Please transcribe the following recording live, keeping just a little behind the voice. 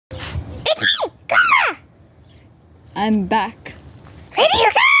I'm back. Where do you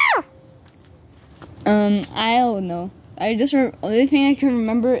go? I don't know. The only thing I can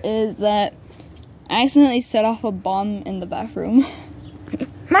remember is that I accidentally set off a bomb in the bathroom.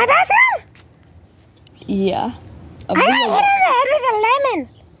 My bathroom? Yeah. I got hit in the head with a lemon.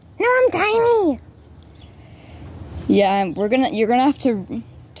 No, I'm tiny. Yeah, you're gonna have to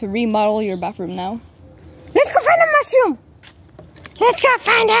remodel your bathroom now. Let's go find a mushroom. Let's go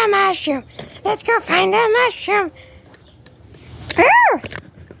find a mushroom. Let's go find a mushroom. Oh!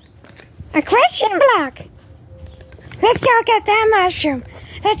 A question block. Let's go get that mushroom.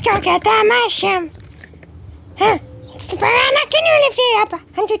 Let's go get that mushroom. Huh? Pahrana, can you lift it up?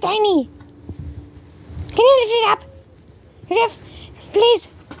 I'm too tiny. Can you lift it up? Lift, please.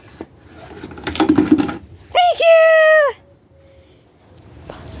 Thank you.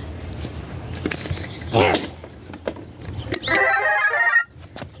 Yeah.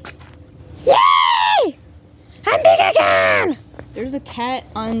 Yay! I'm big again. There's a cat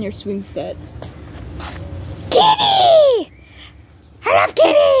on your swing set. Kitty! I love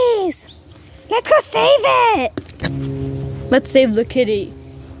kitties! Let's go save it! Let's save the kitty.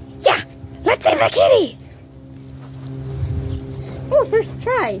 Yeah! Let's save the kitty! Oh, first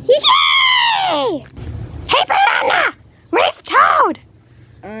try. Yay! Hey, Pahrana! Where's Toad?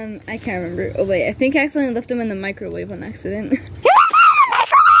 I can't remember. Oh wait, I think I accidentally left him in the microwave on accident. You left him in the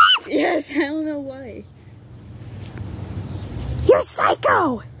microwave? Yes, I don't know why. You're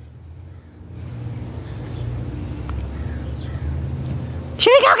psycho!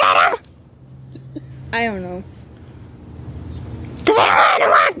 Should we go get him? I don't know. Does anyone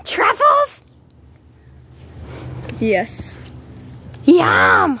want truffles? Yes.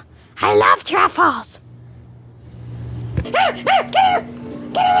 Yum! I love truffles! Get him! Get him out!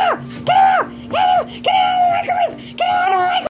 Get him out! Get him out! Get him out of the microwave! Get him out of the microwave!